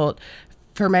adult,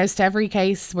 for most every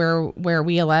case where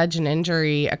we allege an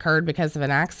injury occurred because of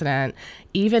an accident,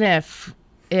 even if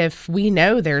we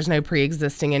know there's no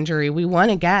pre-existing injury, we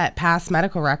want to get past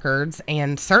medical records,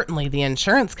 and certainly the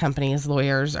insurance company's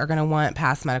lawyers are going to want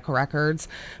past medical records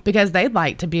because they'd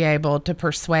like to be able to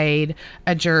persuade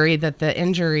a jury that the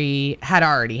injury had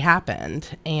already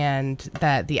happened and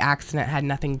that the accident had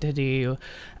nothing to do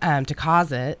to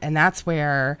cause it. And that's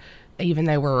where, even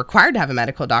though we're required to have a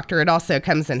medical doctor, it also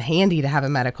comes in handy to have a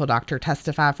medical doctor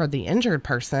testify for the injured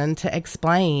person to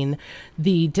explain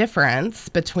the difference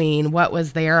between what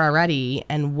was there already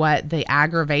and what the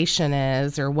aggravation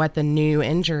is or what the new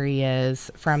injury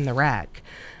is from the wreck.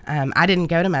 I didn't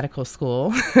go to medical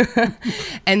school,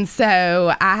 and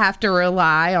so I have to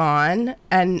rely on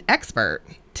an expert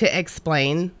to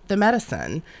explain the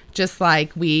medicine, just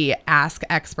like we ask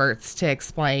experts to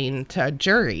explain to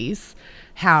juries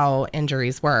how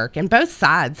injuries work. And both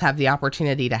sides have the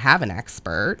opportunity to have an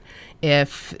expert.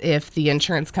 If the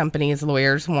insurance company's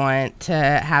lawyers want to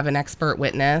have an expert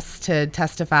witness to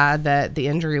testify that the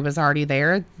injury was already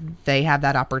there, they have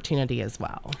that opportunity as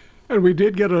well. And we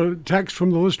did get a text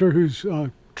from the listener who's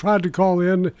tried to call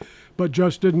in but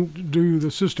just didn't do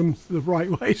the system the right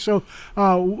way. So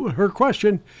her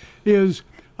question is,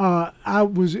 I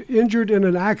was injured in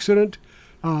an accident,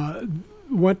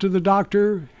 went to the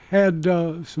doctor, had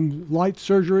some light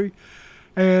surgery,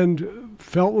 and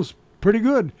felt was pretty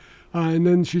good. And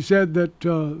then she said that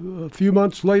a few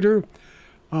months later,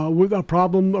 a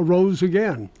problem arose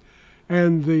again.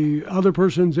 And the other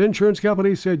person's insurance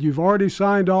company said, "You've already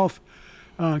signed off,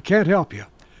 can't help you."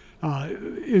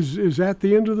 Is that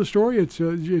the end of the story? It's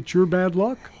your bad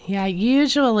luck? Yeah,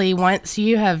 usually once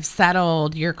you have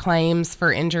settled your claims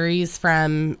for injuries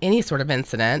from any sort of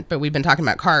incident, but we've been talking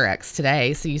about car wrecks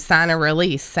today, so you sign a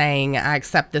release saying, "I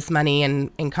accept this money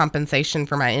in compensation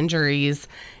for my injuries,"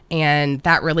 and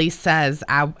that release says,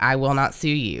 I will not sue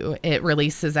you. It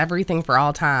releases everything for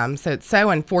all time. So it's so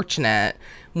unfortunate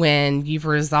when you've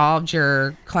resolved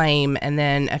your claim and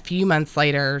then a few months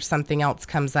later something else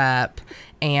comes up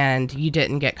and you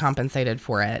didn't get compensated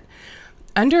for it.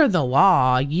 Under the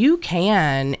law, you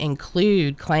can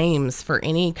include claims for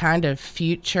any kind of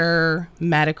future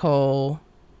medical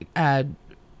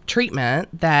treatment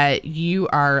that you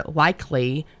are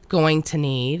likely going to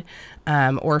need,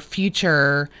 or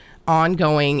future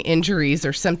ongoing injuries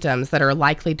or symptoms that are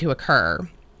likely to occur.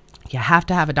 You have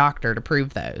to have a doctor to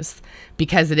prove those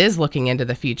because it is looking into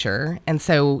the future. And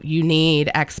so you need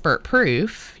expert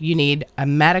proof. You need a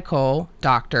medical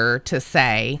doctor to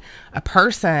say a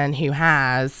person who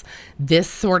has this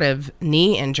sort of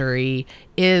knee injury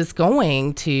is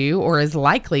going to or is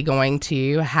likely going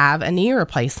to have a knee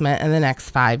replacement in the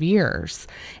next 5 years.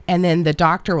 And then the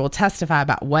doctor will testify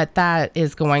about what that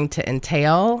is going to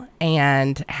entail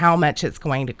and how much it's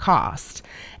going to cost.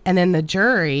 And then the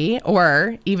jury,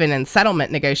 or even in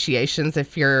settlement negotiations,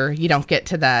 if you don't get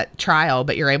to that trial,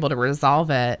 but you're able to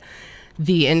resolve it,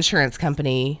 the insurance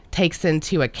company takes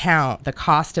into account the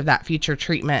cost of that future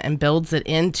treatment and builds it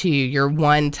into your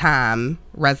one-time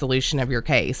resolution of your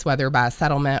case, whether by a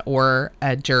settlement or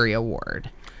a jury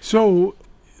award. So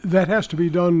that has to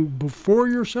be done before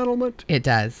your settlement? It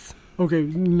does. Okay,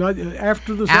 not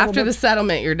after the settlement? After the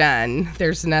settlement, you're done.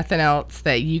 There's nothing else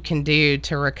that you can do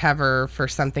to recover for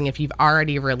something if you've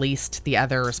already released the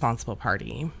other responsible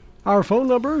party. Our phone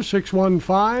number is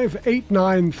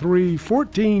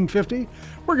 615-893-1450.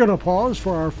 We're going to pause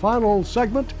for our final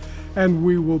segment, and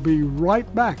we will be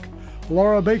right back.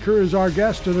 Laura Baker is our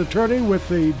guest, an attorney with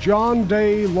the John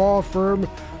Day Law Firm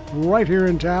right here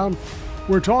in town.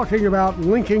 We're talking about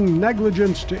linking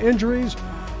negligence to injuries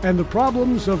and the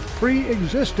problems of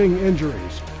pre-existing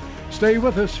injuries. Stay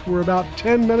with us. We're about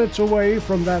 10 minutes away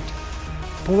from that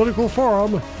political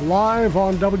forum live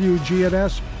on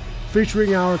WGNS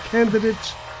featuring our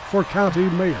candidates for county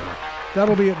mayor.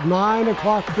 That'll be at 9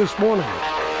 o'clock this morning.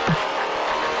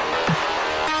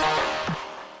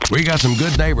 We got some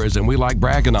good neighbors and we like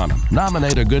bragging on them.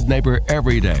 Nominate a good neighbor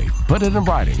every day. Put it in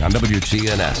writing on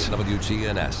WGNS.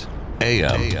 WGNS.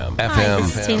 AM, FM, Hi,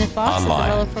 this is Tina Fox online.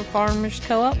 at the Rutherford Farmers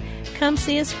Co-op. Come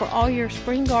see us for all your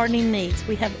spring gardening needs.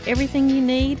 We have everything you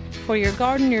need for your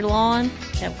garden, your lawn.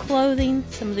 We have clothing,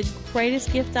 some of the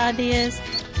greatest gift ideas.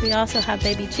 We also have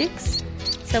baby chicks.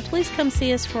 So please come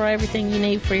see us for everything you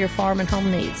need for your farm and home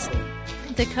needs.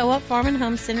 The Co-op Farm and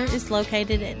Home Center is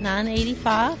located at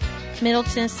 985 Middle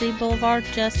Tennessee Boulevard,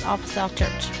 just off of South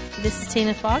Church. This is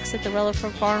Tina Fox at the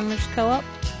Rutherford Farmers Co-op.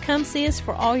 Come see us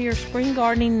for all your spring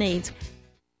gardening needs.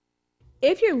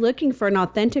 If you're looking for an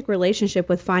authentic relationship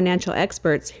with financial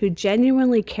experts who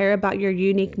genuinely care about your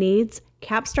unique needs,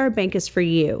 Capstar Bank is for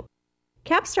you.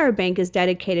 Capstar Bank is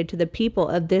dedicated to the people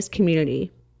of this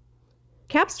community.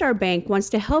 Capstar Bank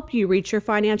wants to help you reach your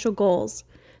financial goals,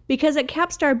 because at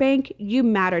Capstar Bank, you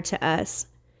matter to us.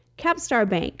 Capstar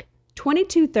Bank,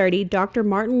 2230 Dr.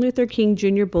 Martin Luther King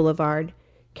Jr. Boulevard,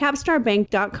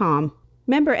 capstarbank.com.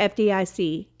 Member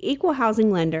FDIC, Equal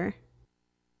Housing Lender.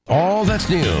 All That's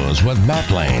News with Matt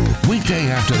Lane, weekday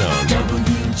afternoon.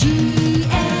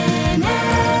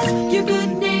 WGNS, your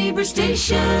good neighbor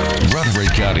station.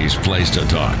 Rutherford County's place to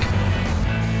talk.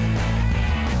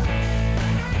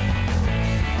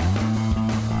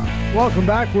 Welcome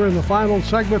back. We're in the final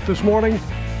segment this morning,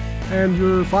 and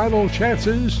your final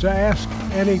chances to ask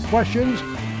any questions.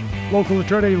 Local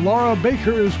attorney Laura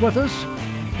Baker is with us,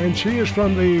 and she is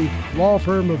from the law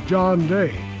firm of John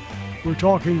Day. We're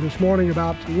talking this morning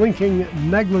about linking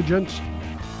negligence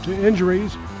to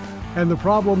injuries and the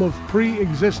problem of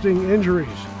pre-existing injuries.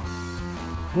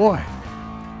 Boy,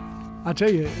 I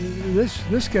tell you,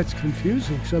 this gets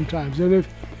confusing sometimes, and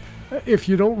if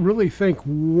you don't really think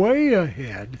way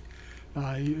ahead,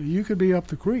 you could be up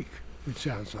the creek, it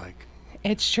sounds like.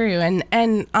 It's true.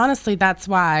 And honestly, that's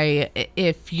why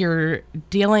if you're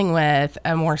dealing with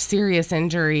a more serious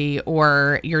injury,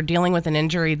 or you're dealing with an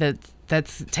injury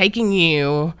that's taking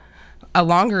you a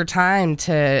longer time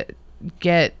to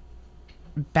get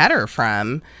better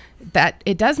from, that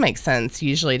it does make sense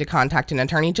usually to contact an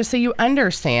attorney, just so you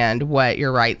understand what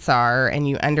your rights are and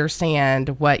you understand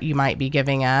what you might be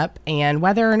giving up and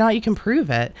whether or not you can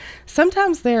prove it.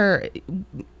 Sometimes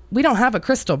we don't have a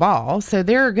crystal ball, so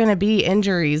there are going to be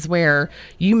injuries where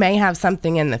you may have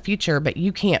something in the future, but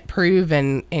you can't prove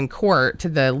in court to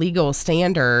the legal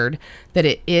standard that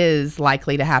it is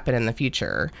likely to happen in the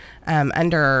future.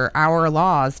 Under our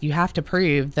laws, you have to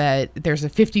prove that there's a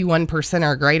 51%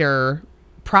 or greater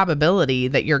probability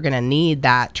that you're going to need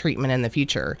that treatment in the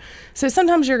future. So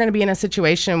sometimes you're going to be in a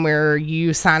situation where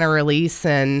you sign a release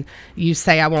and you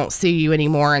say, I won't sue you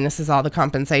anymore, and this is all the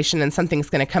compensation, and something's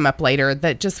going to come up later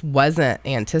that just wasn't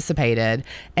anticipated.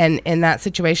 And in that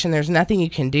situation, there's nothing you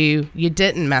can do. You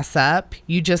didn't mess up.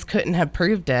 You just couldn't have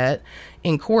proved it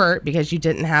in court because you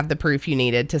didn't have the proof you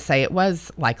needed to say it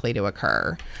was likely to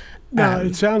occur. Now,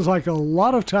 it sounds like a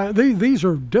lot of time, these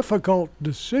are difficult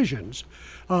decisions,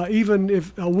 even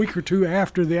if a week or two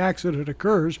after the accident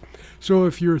occurs. So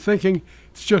if you're thinking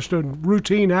it's just a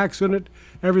routine accident,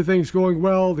 everything's going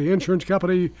well, the insurance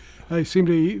company, they seem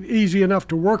to be easy enough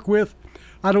to work with,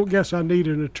 I don't guess I need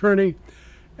an attorney,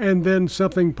 and then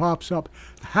something pops up.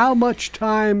 How much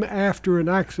time after an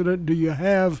accident do you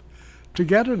have to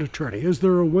get an attorney? Is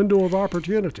there a window of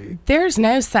opportunity? There's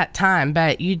no set time,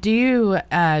 but you do,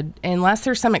 unless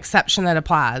there's some exception that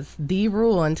applies. The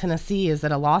rule in Tennessee is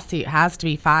that a lawsuit has to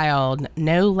be filed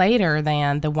no later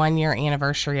than the 1-year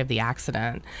anniversary of the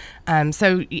accident.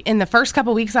 So in the first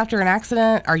couple weeks after an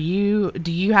accident,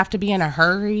 do you have to be in a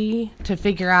hurry to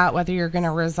figure out whether you're going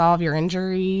to resolve your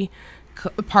injury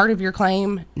part of your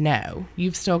claim? No,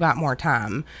 you've still got more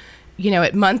time.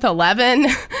 At month 11,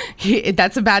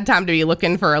 that's a bad time to be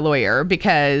looking for a lawyer,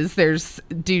 because there's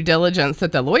due diligence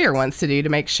that the lawyer wants to do to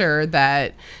make sure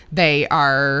that they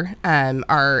are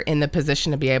in the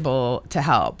position to be able to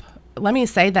help. Let me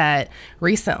say that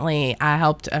recently I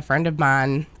helped a friend of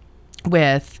mine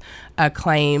with a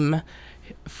claim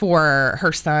for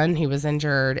her son who was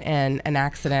injured in an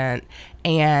accident,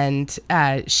 and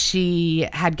she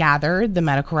had gathered the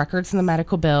medical records and the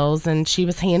medical bills, and she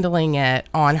was handling it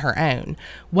on her own.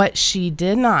 What she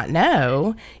did not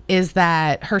know is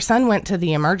that her son went to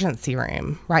the emergency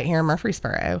room right here in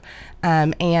Murfreesboro,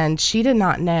 and she did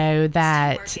not know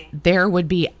that there would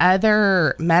be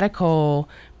other medical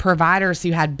providers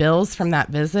who had bills from that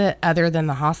visit other than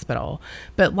the hospital.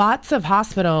 But lots of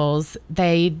hospitals,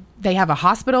 they have a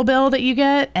hospital bill that you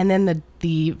get, and then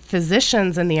the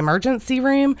physicians in the emergency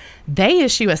room, they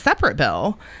issue a separate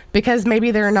bill because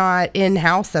maybe they're not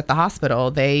in-house at the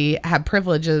hospital. They have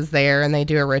privileges there and they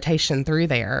do a rotation through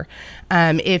there.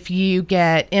 If you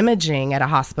get imaging at a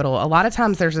hospital, a lot of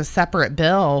times there's a separate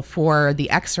bill for the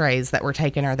x-rays that were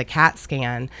taken or the CAT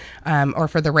scan, or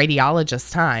for the radiologist's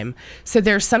time. So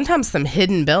there's sometimes some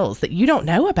hidden bills that you don't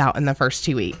know about in the first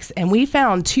 2 weeks. And we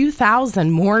found $2,000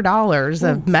 more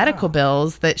of medical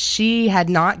bills that she had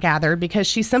not gathered because because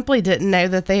she simply didn't know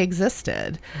that they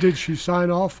existed. Did she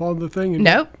sign off on the thing?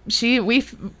 Nope. We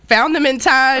found them in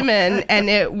time, and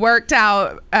it worked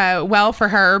out well for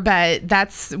her. But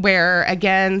that's where,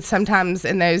 again, sometimes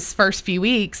in those first few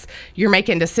weeks, you're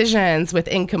making decisions with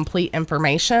incomplete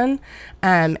information.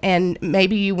 And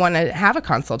maybe you want to have a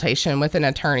consultation with an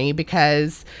attorney,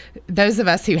 because those of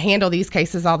us who handle these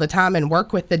cases all the time and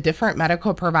work with the different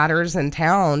medical providers in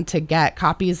town to get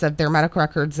copies of their medical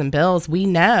records and bills, we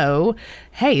know,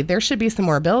 hey, there should be some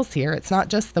more bills here. It's not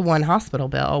just the one hospital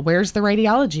bill. Where's the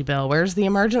radiology bill? Where's the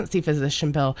emergency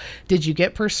physician bill? Did you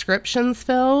get prescriptions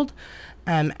filled?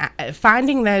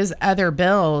 Finding those other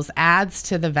bills adds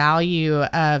to the value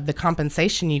of the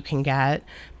compensation you can get,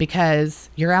 because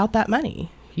you're out that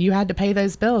money. You had to pay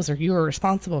those bills, or you were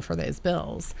responsible for those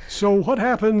bills. So what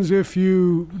happens if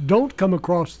you don't come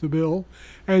across the bill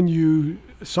and you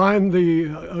sign the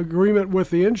agreement with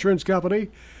the insurance company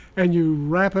and you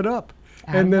wrap it up?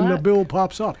 And then the bill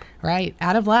pops up. Right.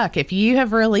 Out of luck. If you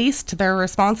have released their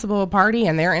responsible party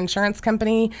and their insurance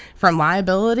company from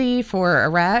liability for a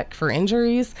wreck, for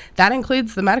injuries, that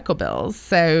includes the medical bills.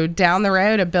 So down the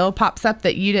road, a bill pops up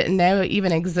that you didn't know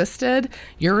even existed.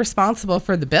 You're responsible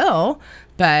for the bill,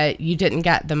 but you didn't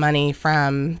get the money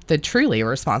from the truly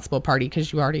responsible party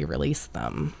because you already released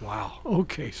them. Wow.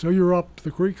 Okay. So you're up the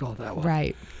creek on that one.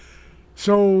 Right.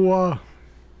 So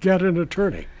get an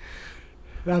attorney.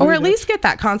 Or at least get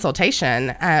that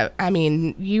consultation. I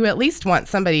mean, you at least want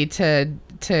somebody to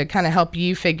kind of help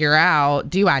you figure out,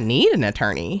 do I need an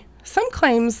attorney? Some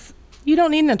claims you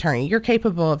don't need an attorney. You're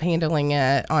capable of handling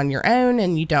it on your own,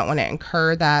 and you don't want to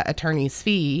incur that attorney's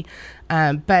fee.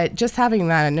 But just having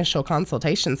that initial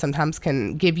consultation sometimes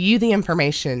can give you the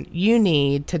information you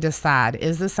need to decide,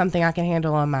 is this something I can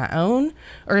handle on my own?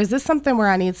 Or is this something where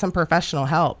I need some professional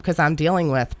help? Because I'm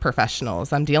dealing with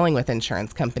professionals. I'm dealing with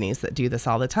insurance companies that do this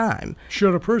all the time.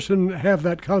 Should a person have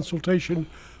that consultation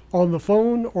on the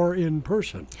phone or in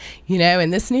person? You know,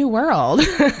 in this new world,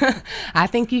 I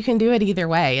think you can do it either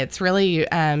way. It's really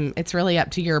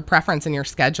up to your preference and your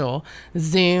schedule.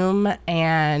 Zoom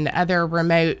and other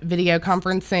remote video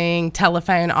conferencing,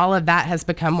 telephone, all of that has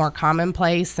become more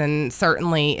commonplace and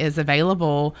certainly is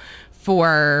available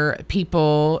for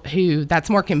people who that's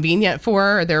more convenient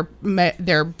for,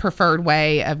 their preferred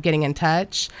way of getting in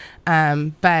touch.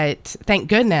 But thank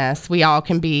goodness we all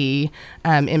can be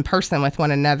in person with one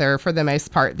another for the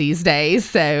most part these days.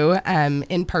 So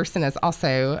in person is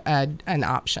also an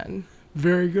option.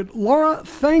 Very good. Laura,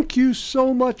 thank you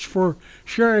so much for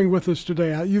sharing with us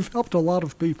today. You've helped a lot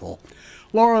of people.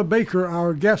 Laura Baker,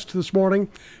 our guest this morning.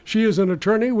 She is an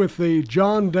attorney with the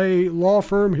John Day Law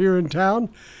Firm here in town,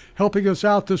 helping us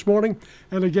out this morning.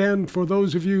 And again, for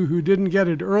those of you who didn't get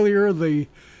it earlier, the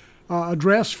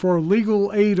address for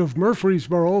Legal Aid of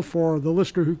Murfreesboro, for the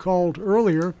listener who called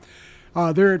earlier,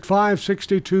 they're at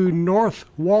 562 North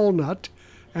Walnut,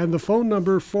 and the phone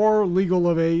number for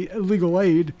Legal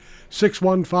Aid,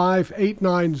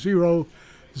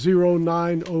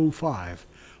 615-890-0905.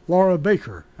 Laura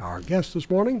Baker, our guest this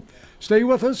morning. Stay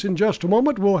with us. In just a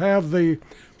moment, we'll have the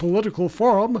political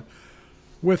forum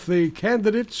with the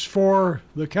candidates for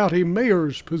the county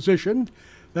mayor's position.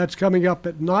 That's coming up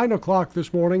at 9 o'clock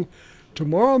this morning.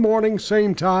 Tomorrow morning,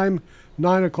 same time,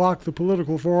 9 o'clock, the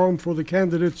political forum for the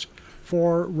candidates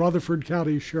for Rutherford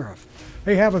County Sheriff.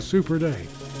 Hey, have a super day.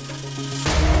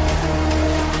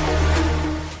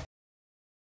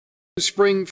 Spring